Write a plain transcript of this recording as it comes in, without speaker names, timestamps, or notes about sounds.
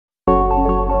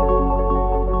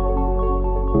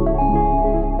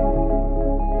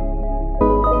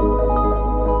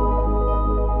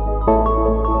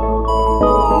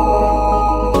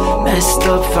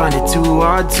find it too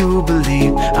hard to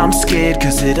believe. I'm scared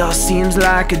cause it all seems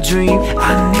like a dream.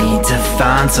 I need to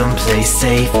find someplace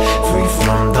safe, free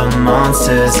from the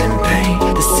monsters and pain.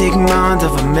 The stigma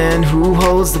of a man who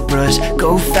holds the brush.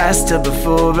 Go faster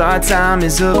before our time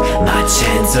is up. My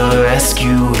chance of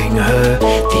rescuing her.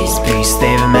 These beasts,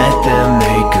 they've met their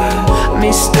maker.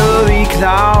 Mystery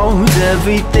clouds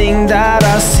everything that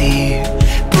I see,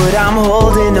 but I'm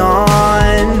holding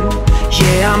on.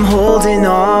 Yeah, I'm holding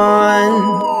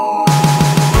on.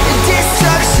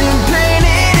 Destruction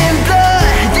painted in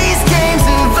blood. These games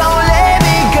have all let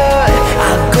me good.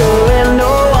 I go where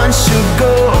no one should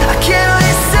go. I can't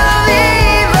listen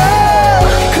evil.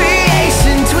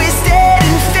 Creation twisted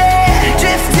and fair,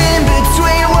 drifting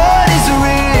between what is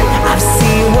real. I've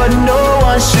seen what no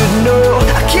one should know.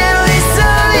 I can't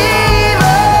listen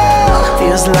evil.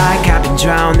 Feels like I've been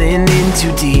drowning in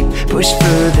too deep. Push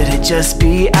further to just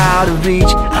be out of reach.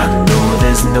 I know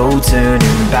there's no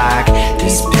turning back.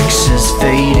 These pictures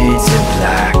faded to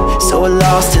black. So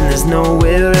lost and there's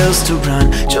nowhere else to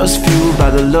run. Just fueled by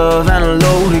the love and a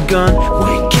loaded gun.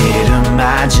 Wicked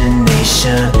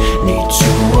imagination, need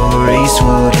to erase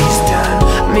what he's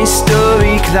done.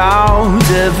 Mystery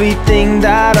clouds everything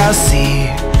that I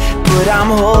see, but I'm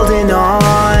holding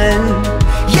on.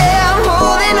 Yeah, I'm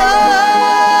holding on.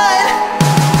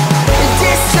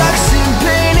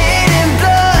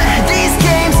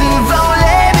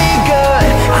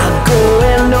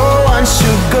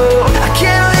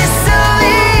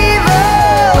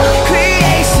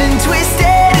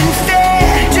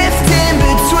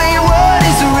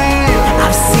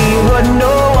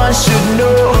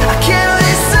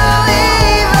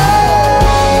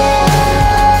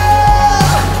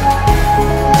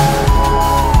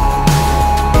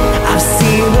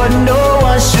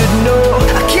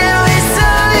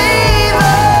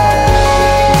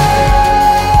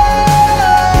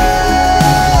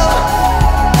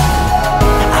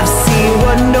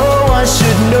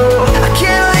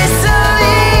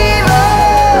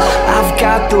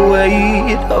 The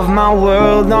weight of my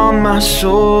world on my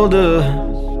shoulder.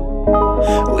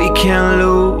 We can't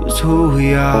lose who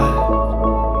we are.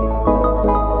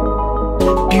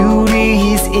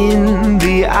 Beauty is in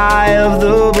the eye of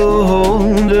the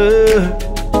beholder,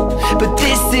 but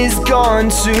this has gone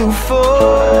too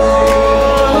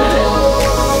far.